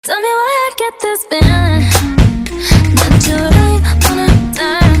Tell me why I get this feeling that you really wanna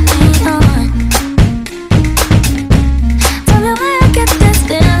turn me on. Tell me why I get this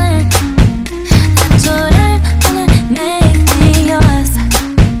feeling that you really wanna make me yours.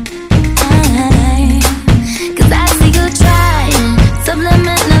 Cause I see you trying,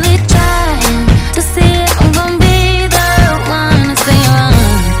 subliminally trying to see if I'm gon' be the one to say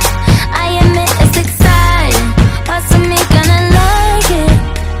wrong. I admit it's exciting, parts of me gonna like it.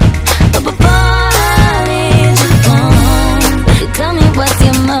 But before I leave you on, tell me what's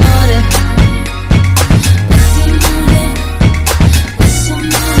your motive? What's your motive? What's your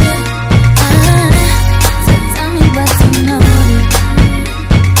motive? So tell me what's your motive?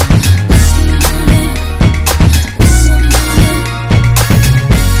 What's your motive? What's your motive?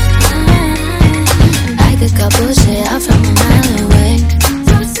 I could cut bullshit out from a mile away.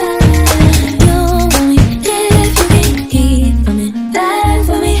 You only if you can hear from it. That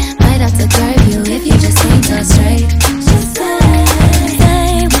for me. Might have to curb you if you just ain't talk straight. Just say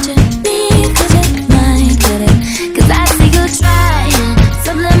what you need, 'cause you might get it. 'Cause I see you trying,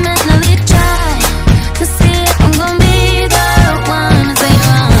 subliminally trying to see if I'm gon' be the one to say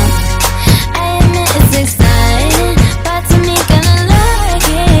wrong. I admit it's exciting, parts of me gonna like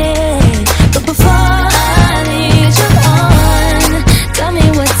it. But before I lead you on, tell me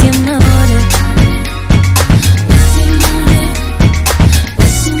what's your motive? What's your motive?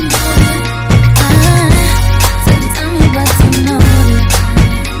 What's your motive? So tell me what's your motive?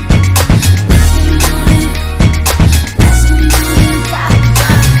 What's your motive? What's your motive?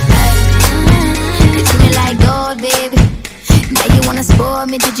 You treat me like gold, baby. Now you wanna spoil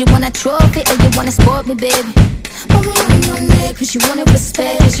me. Did you want a trophy or you wanna sport me, baby? Only on your neck, 'cause you wanted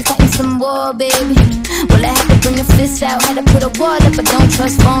respect, 'cause you fighting some war, baby. Well, I had to bring your fist out, had to put a wall up, but don't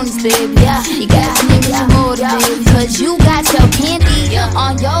trust phonies, baby. Yeah, you got to name your motive, baby. 'Cause you got your candy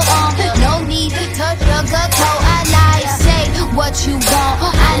on your arm, no need to sugar coat. I lie, say what you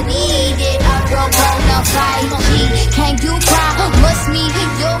want, I need it. I broke on the 5G. Can you promise me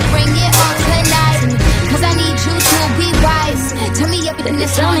you'll bring it on tonight? 'Cause I need you to be wise. Tell me everything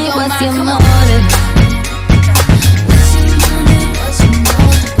that's Tell on me your what's mind. your Come on. motive?